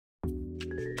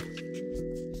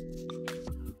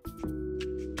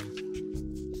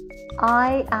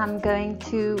I am going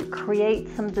to create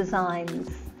some designs.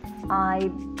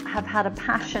 I have had a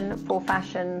passion for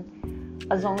fashion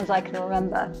as long as I can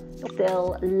remember.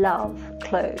 Still love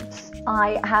clothes.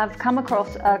 I have come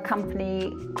across a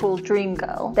company called Dream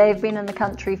Girl. They've been in the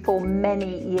country for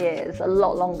many years, a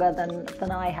lot longer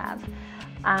than I have.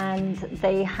 And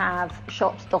they have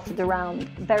shops dotted around,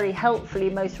 very helpfully,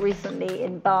 most recently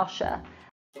in Bazaar.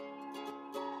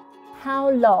 How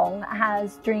long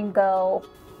has Dream Girl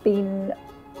been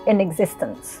in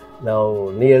existence?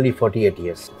 Now nearly 48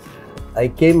 years. I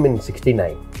came in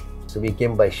 '69. So we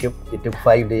came by ship. It took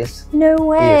 5 days. No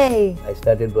way! Yes. I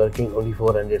started working only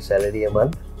 400 salary a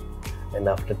month, and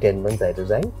after 10 months I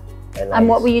resigned. And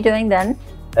what were you doing then?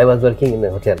 I was working in a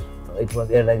hotel. It was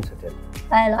Airlines Hotel.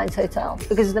 Airlines Hotel,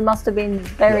 because there must have been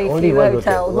very few one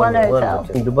hotels. One hotel.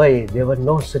 In Dubai, there were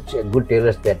no such good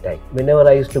tailors that time. Whenever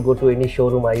I used to go to any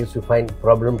showroom, I used to find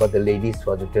problem for the ladies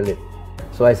for the tailoring.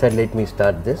 So I said, let me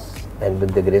start this. And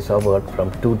with the grace of God,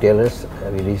 from 2 tailors,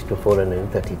 we reached to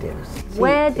 430 tailors.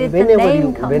 Where did the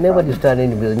name come from? Whenever you start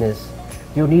any business,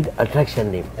 you need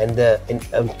attraction name. And in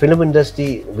film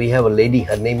industry, we have a lady,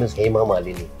 her name is Hema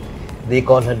Malini. They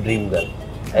call her Dream Girl.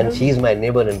 And she's my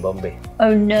neighbor in Bombay.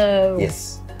 Oh no!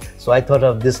 Yes. So I thought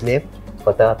of this name,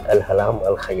 Fatat Al-Halam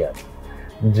Al-Khayyar,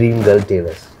 Dream Girl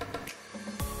Tailors.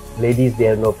 Ladies, they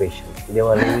have no patience. They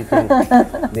want everything.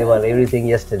 They want everything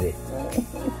yesterday.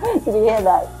 Did you hear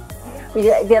that?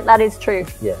 Yeah, that is true.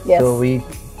 Yeah. Yes. So we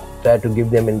try to give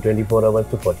them in 24 hours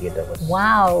to 48 hours.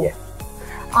 Wow. Yeah.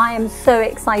 I am so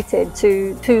excited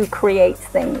to create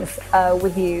things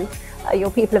with you.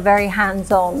 Your people are very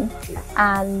hands-on,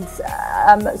 and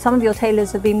some of your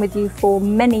tailors have been with you for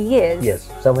many years. Yes.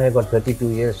 Some have got 32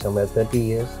 years, some have 30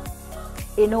 years.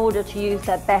 In order to use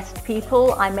their best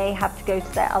people, I may have to go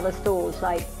to their other stores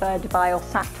like Dubai or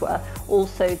Satwa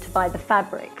also to buy the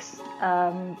fabrics,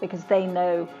 because they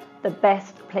know the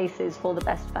best places for the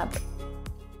best fabric.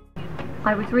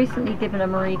 I was recently given a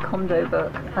Marie Kondo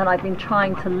book, and I've been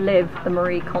trying to live the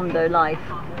Marie Kondo life.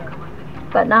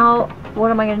 But now, what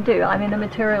am I going to do? I'm in a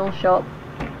material shop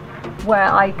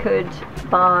where I could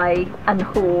buy and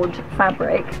hoard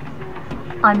fabric.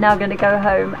 I'm now going to go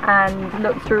home and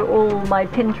look through all my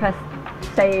Pinterest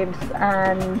saves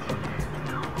and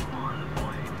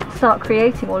start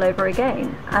creating all over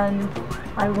again. And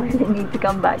I really need to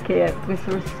come back here because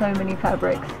there are so many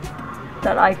fabrics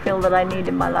that I feel that I need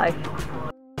in my life.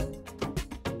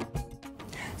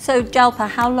 So Jalpa,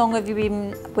 how long have you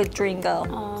been with Dream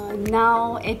Girl?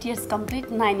 Now 8 years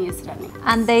complete, 9 years running.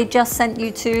 And they just sent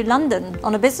you to London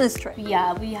on a business trip?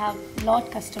 Yeah, we have lot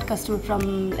customer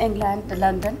from England to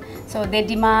London. So they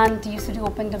demand you should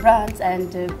open the branch,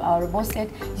 and our boss said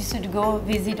you should go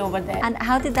visit over there. And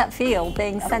how did that feel,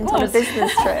 being sent on a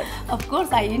business trip? Of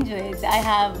course I enjoy it. I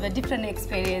have a different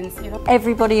experience, you know.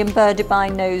 Everybody in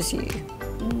Dubai knows you.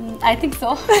 I think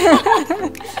so.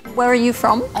 Where are you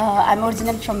from? I'm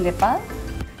originally from Nepal.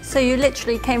 So you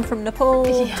literally came from Nepal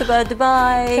to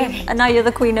Dubai, and now you're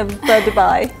the queen of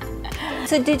Dubai.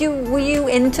 So were you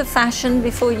into fashion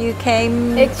before you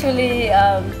came? Actually,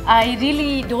 I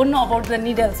really don't know about the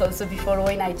needles also before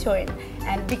when I joined.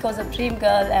 And because of Dream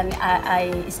Girl, and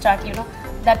I start, you know,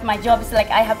 that my job is like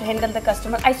I have to handle the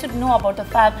customer. I should know about the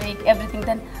fabric, everything.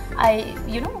 Then I,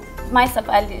 you know, myself,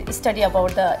 I'll study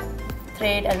about the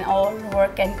thread and all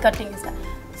work and cutting and stuff.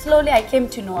 Slowly I came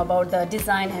to know about the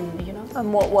design and, you know,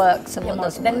 and what works and what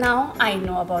doesn't. Then now I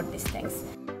know about these things.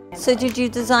 So did you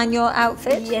design your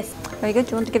outfit? Yes. Very good.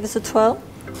 Do you want to give us a twirl?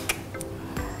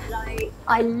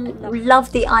 I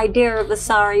love the idea of a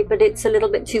sari, but it's a little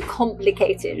bit too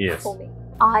complicated for me.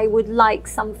 I would like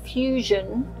some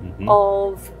fusion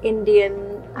of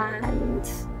Indian and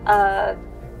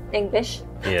English.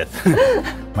 Yes.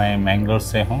 मैं Mangalore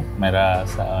से हूँ.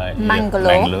 मेरा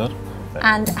Mangalore.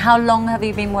 And how long have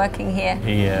you been working here?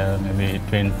 Yeah, maybe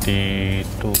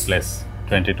 22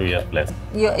 years plus.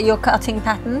 You're cutting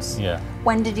patterns? Yeah.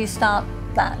 When did you start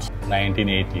that?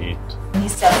 1988. He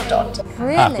self-taught.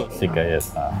 Really? Sika,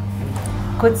 yes.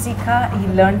 Khud Sikha, he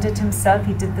learned it himself.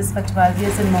 He did this for 12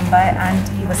 years in Mumbai, and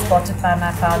he was spotted by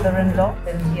my father-in-law.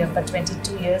 Been here for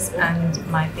 22 years and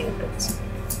my favorite.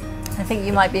 I think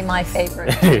you might be my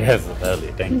favorite. Yes,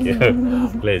 really. Thank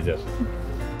you. Pleasure.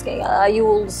 Are you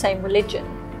all the same religion?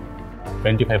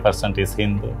 25% is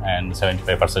Hindu and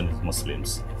 75% is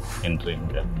Muslims in Dream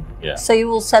Girl. Yeah. So you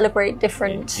all celebrate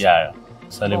different? Yeah,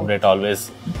 celebrate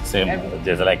always same.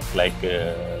 Just like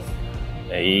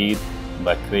Eid,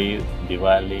 Bakri,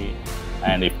 Diwali,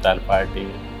 and Iftar party.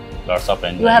 Lots of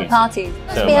enjoying. You have parties. You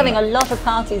must be having a lot of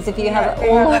parties if you have it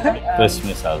all.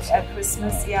 Christmas also. At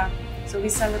Christmas, yeah. So we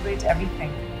celebrate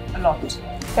everything a lot.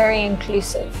 Very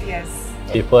inclusive. Yes.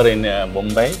 Before in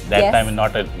Mumbai, that Yes. time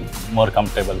not more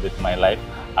comfortable with my life.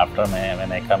 After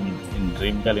when I come in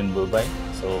Dream Girl in Dubai,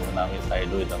 so now I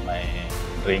do my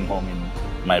dream home in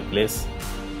my place,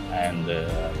 and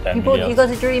then You got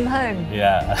a dream home.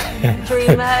 yeah.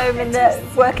 Dream home in the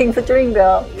working for Dream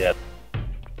Girl. Yeah.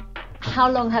 How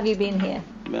long have you been here?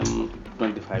 Ma'am,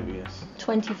 25 years.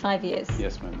 25 years.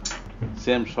 Yes, ma'am.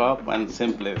 Same shop and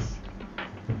same place.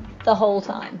 The whole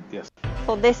time. Yes.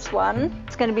 For this one,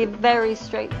 it's going to be very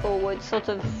straightforward, sort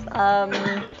of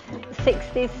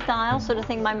 60s style, sort of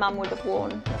thing my mum would have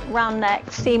worn. Round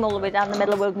neck, seam all the way down the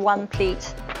middle with one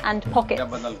pleat, and pockets.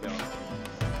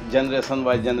 Generation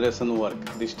by generation work,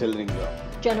 this tailoring job.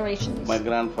 Generations. My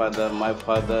grandfather, my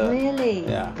father. Really?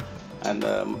 Yeah. And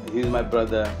he's my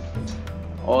brother.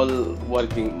 All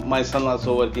working. My son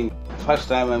also working. First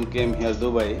time I came here,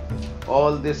 Dubai,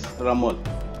 all this ramol,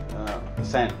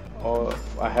 sand.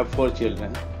 I have 4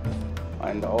 children,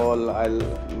 and all I'll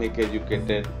make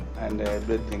educated and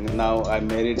everything. Now I'm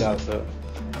married also,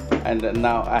 and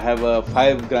now I have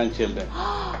 5 grandchildren.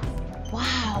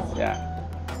 Wow. Yeah,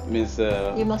 means.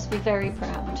 You must be very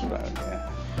proud.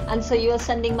 Yeah. And so you are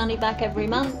sending money back every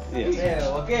month, Yes.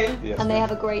 Yeah, okay. Yes. and they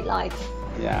have a great life.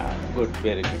 Yeah, good,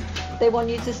 very good. They want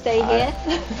you to stay here.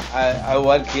 I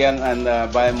work here and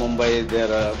by Mumbai,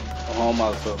 their home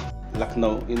also.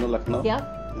 Lucknow, you know Lucknow? Yeah.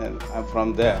 And I'm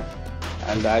from there,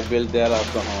 and I built there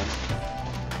also home.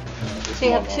 So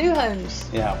you have 2 homes.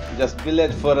 Yeah, just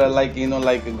village for like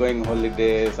like going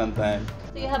holiday sometime.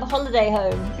 So you have a holiday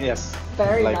home. Yes.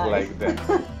 Very like, nice. Like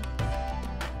that.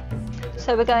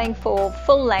 So we're going for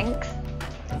full length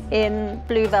in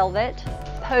blue velvet,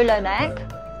 polo neck,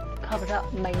 covered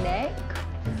up my neck,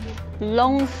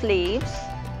 long sleeves.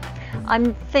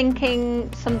 I'm thinking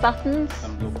some buttons.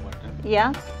 Some blue button.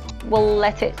 Yeah, we'll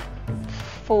let it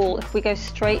fall if we go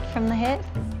straight from the hip.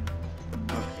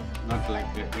 Okay. Not like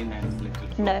in and little.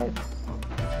 No,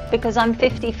 because I'm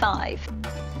 55.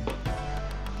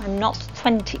 I'm not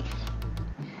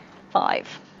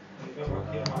 25.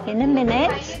 In a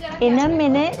minute, in a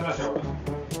minute.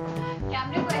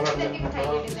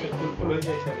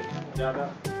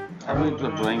 I'm going to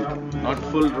drawing. Not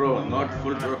full row, not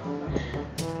full row.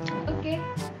 Okay.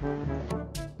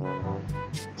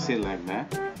 See like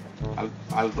that.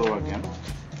 I'll draw again.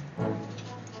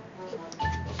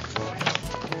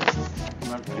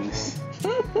 Not finished.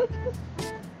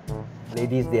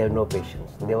 Ladies, they have no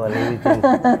patience. They want everything.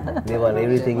 They want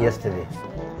everything yesterday.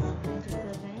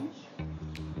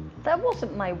 That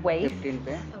wasn't my waist. 15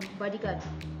 पे Body cut.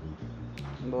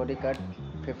 body cut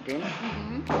 15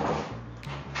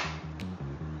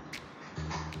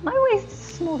 My waist is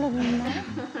smaller than that.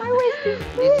 My waist is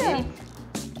here.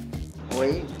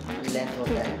 वही length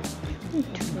होता है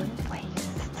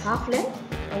Half length?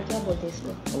 और क्या बोलते हैं इसको?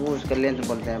 वो उसका लेंथ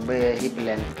बोलते हैं हिप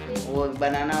लेंथ वो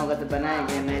बनाना होगा तो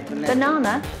बनाएंगे नहीं तो नहीं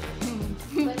Banana?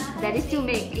 That is to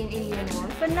make in Indian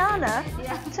word. Banana?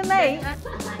 To make?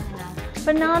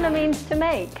 Banana means to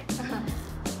make.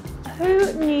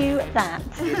 Who knew that?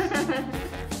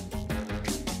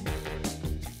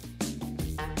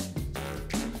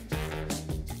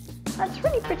 That's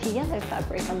really pretty yellow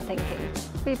fabric, I'm thinking.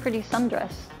 It'd be a pretty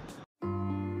sundress.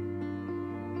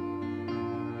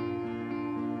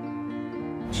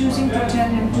 Choosing to tell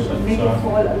him to make it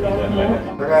fall a lot more.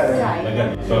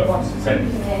 So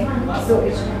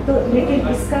तो लेकिन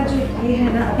इसका जो ये है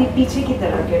ना अभी पीछे की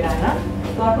तरफ गिराना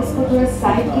तो आप इसको थोड़ा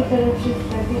साइड की तरफ शिफ्ट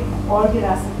करके और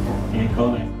गिरा सकते हैं.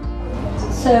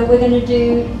 So we're going to do,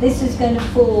 this is going to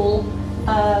fall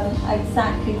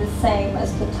exactly the same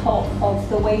as the top of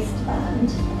the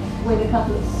waistband with a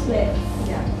couple of slits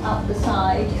up the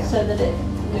side so that it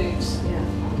moves.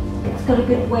 It's got a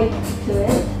good weight to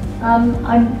it.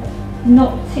 I'm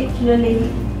not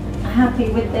particularly happy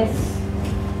with this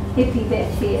hippie bit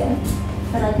here,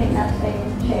 but I think that's going to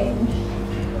change.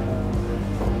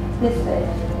 This bit.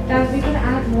 Now we're going to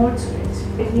add more to it.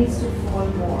 It needs to fall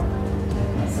more.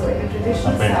 So in a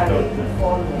traditional saree, it will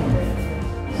fall more.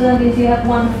 So that means you have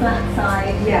one flat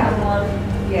side and one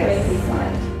Yes. drapey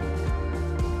side.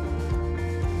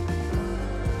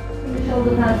 The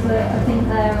shoulder pads are, I think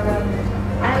they're,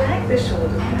 I like the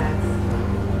shoulder pads.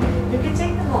 You can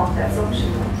take them off, that's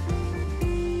optional.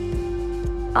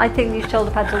 I think these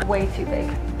shoulder pads are way too big.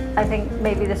 I think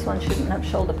maybe this one shouldn't have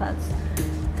shoulder pads.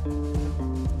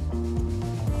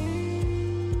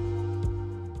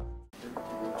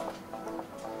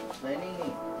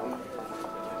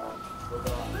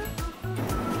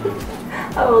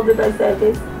 How old did I say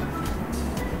this?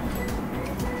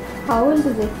 How old is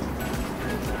it?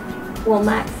 Well,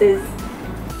 Max is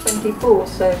 24,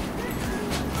 so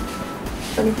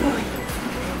 24.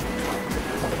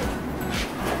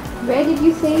 Where did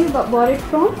you say you bought it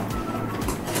from?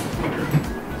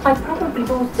 I probably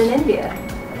bought it in India.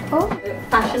 Oh,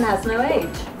 Fashion has no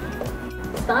age.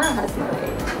 Style has no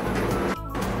age.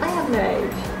 I have no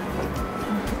age.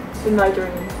 In my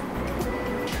dreams.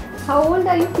 how old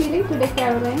are you feeling today,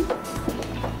 Caroline?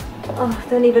 Oh,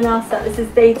 don't even ask that. This is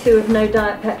day 2 of no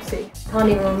Diet Pepsi. Can't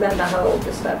even remember how old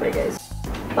this fabric is.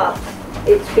 But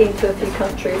it's been to a few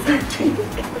countries, I think.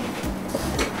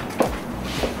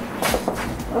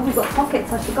 Oh, we've got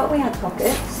pockets. I forgot we had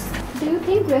pockets. Do you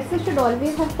think dresses should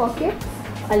always have pockets?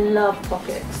 I love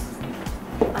pockets.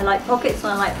 I like pockets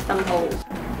and I like thumb holes.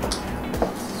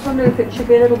 Just wonder if it should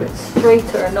be a little bit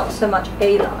straighter and not so much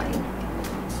A-line.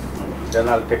 Then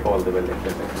I'll take all the way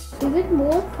later. Is it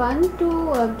more fun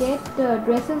to get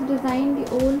dresses designed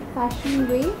the old-fashioned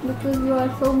way because you are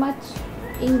so much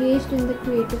engaged in the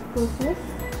creative process?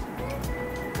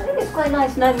 I think it's quite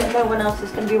nice knowing that no one else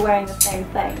is going to be wearing the same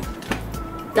thing.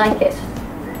 Like it.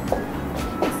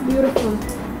 It's beautiful.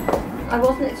 I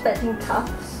wasn't expecting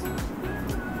cuffs,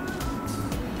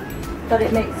 but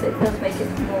it does make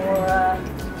it more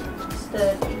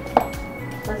sturdy.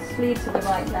 The sleeves are the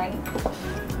right length.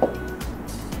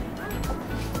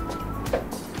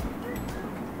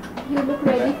 You look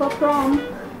ready for prom.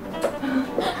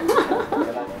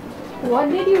 What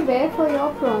did you wear for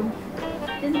your prom?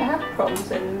 Didn't have proms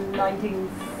in 19...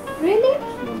 Really?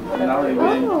 Now we're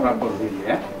wearing Oh. proper heel,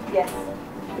 yeah? Yes.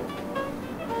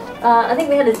 I think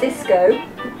we had a disco,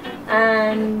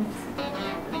 and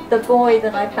the boy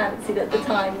that I fancied at the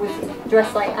time was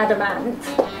dressed like Adamant.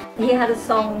 He had a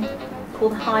song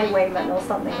called Highwayman or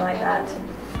something like that.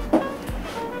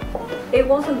 It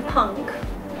wasn't punk,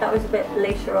 that was a bit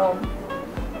later on.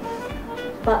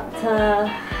 But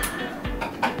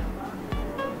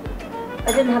I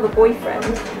didn't have a boyfriend, it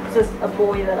was just a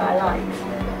boy that I liked.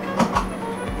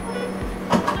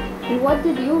 What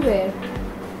did you wear?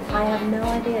 I have no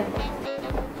idea.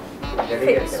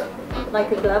 Fits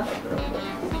like a glove.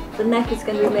 The neck is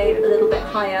going to be made a little bit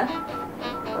higher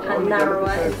and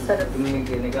narrower instead of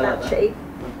that shape.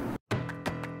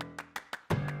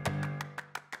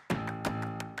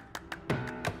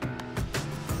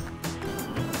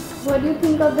 What do you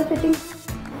think of the fitting?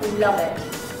 I love it.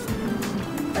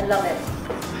 I love it.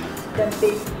 It's going to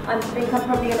be, I think I'm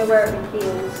probably going to wear it with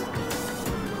heels.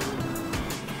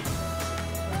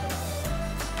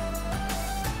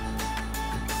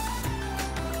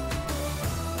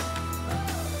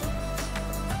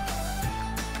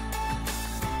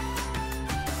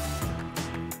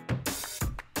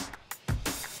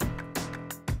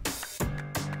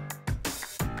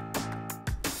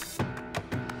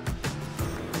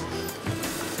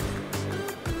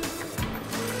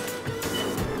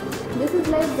 This is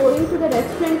like going to the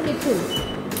restaurant kitchen.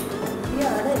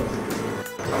 Yeah, it is.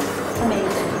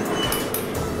 Amazing.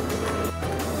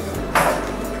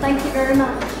 Thank you very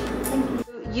much. Thank you.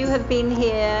 You have been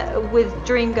here with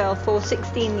Dream Girl for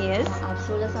 16 years.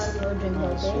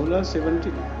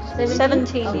 17.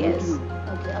 17 years.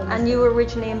 And you were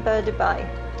originally in Dubai.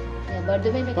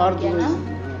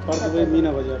 Dubai,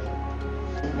 Meena Bazaar.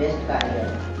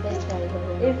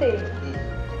 Is he?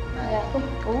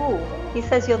 Oh, he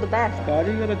says you're the best.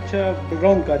 कारीगर अच्छा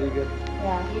background कारीगर.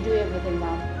 Yeah, you do everything,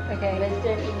 ma'am. Okay.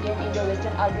 Western, Indian,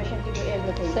 Indo-Western, alteration, you do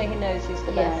everything. So he knows he's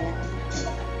the best.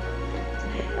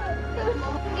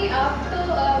 कि आप तो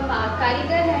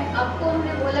कारीगर हैं, आपको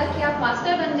हमने बोला कि आप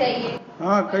मास्टर बन जाइए।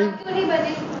 हाँ, क्यों नहीं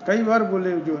बने? कई बार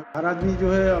बोले जो हर आदमी जो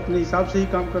है अपने हिसाब से ही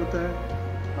काम करता है।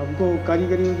 हमको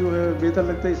कारीगरी में जो है बेहतर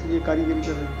लगता है इसलिए कारीगरी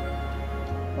कर रहे हैं।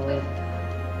 और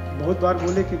बहुत बार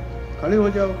बोले कि खड़े हो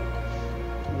जाओ।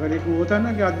 अगर एक वो होता है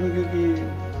ना कि आदमी की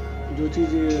जो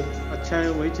चीज़ अच्छा है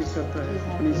वही चीज़ करता है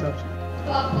अपने हिसाब से।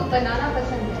 तो आपको बनाना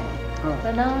पसंद है? हाँ।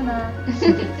 Banana.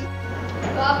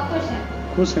 तो आप खुश हैं?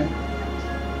 खुश हैं।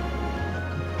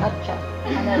 Acha. I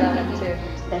know that one too.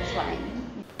 That's fine.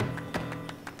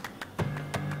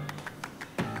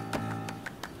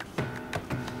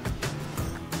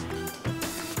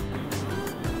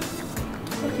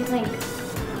 What do you think?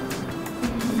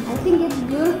 I think it's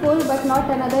beautiful, but not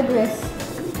another dress.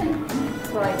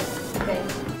 Right. Okay.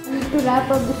 We need to wrap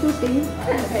up the shooting.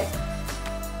 Okay.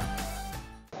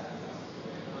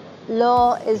 Law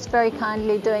is very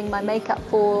kindly doing my makeup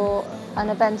for an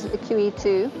event at the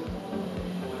QE2.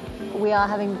 We are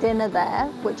having dinner there,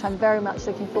 which I'm very much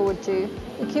looking forward to.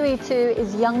 The QE2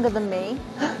 is younger than me.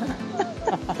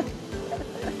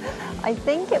 I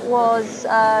think it was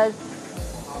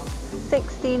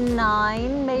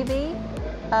 69 maybe,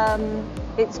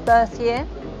 its birth year,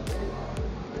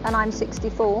 and I'm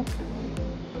 64.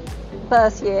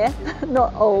 Birth year,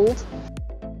 not old.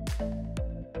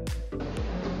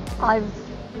 I've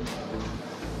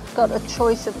got a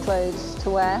choice of clothes to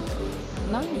wear,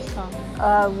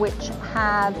 which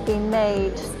have been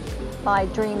made by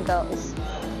dream girls.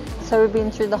 So we've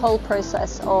been through the whole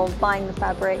process of buying the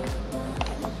fabric,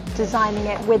 designing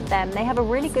it with them. They have a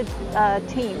really good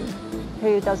team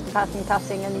who does the pattern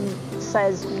cutting and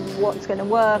says what's going to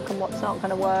work and what's not going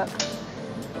to work,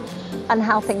 and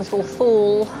how things will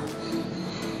fall,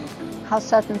 how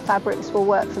certain fabrics will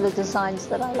work for the designs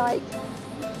that I like.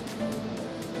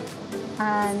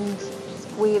 And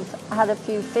we've had a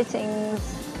few fittings.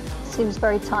 Seems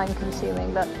very time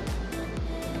consuming, but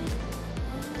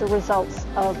the results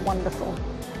are wonderful.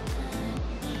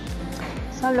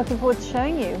 So I'm looking forward to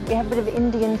showing you. We have a bit of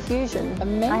Indian fusion.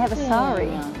 Amazing. I have a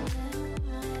sari.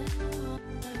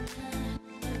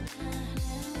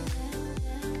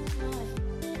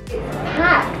 It's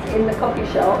packed in the coffee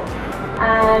shop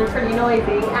and pretty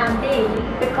noisy, and B,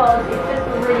 because it's just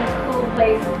a really cool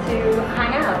place to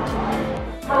hang out.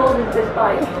 How old is this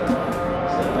bike?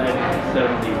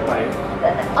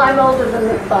 1975. I'm older than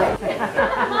this bike.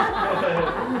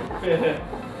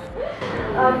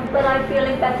 But I feel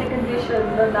in better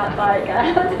condition than that bike.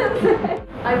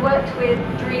 I worked with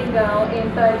Dream Girl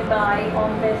in Dubai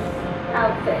on this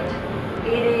outfit.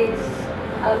 It is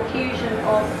a fusion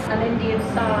of an Indian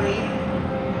sari,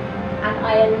 and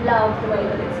I love the way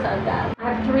that it's turned out.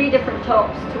 I have 3 different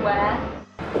tops to wear,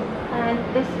 and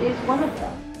this is one of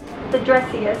them. The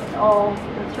dressiest of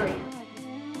the 3.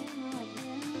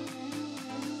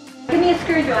 Give me a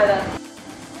screwdriver.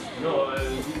 No,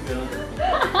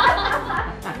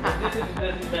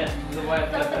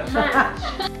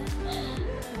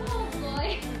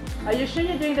 Are you sure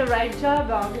you're doing the right job?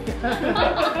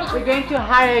 We're going to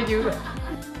hire you.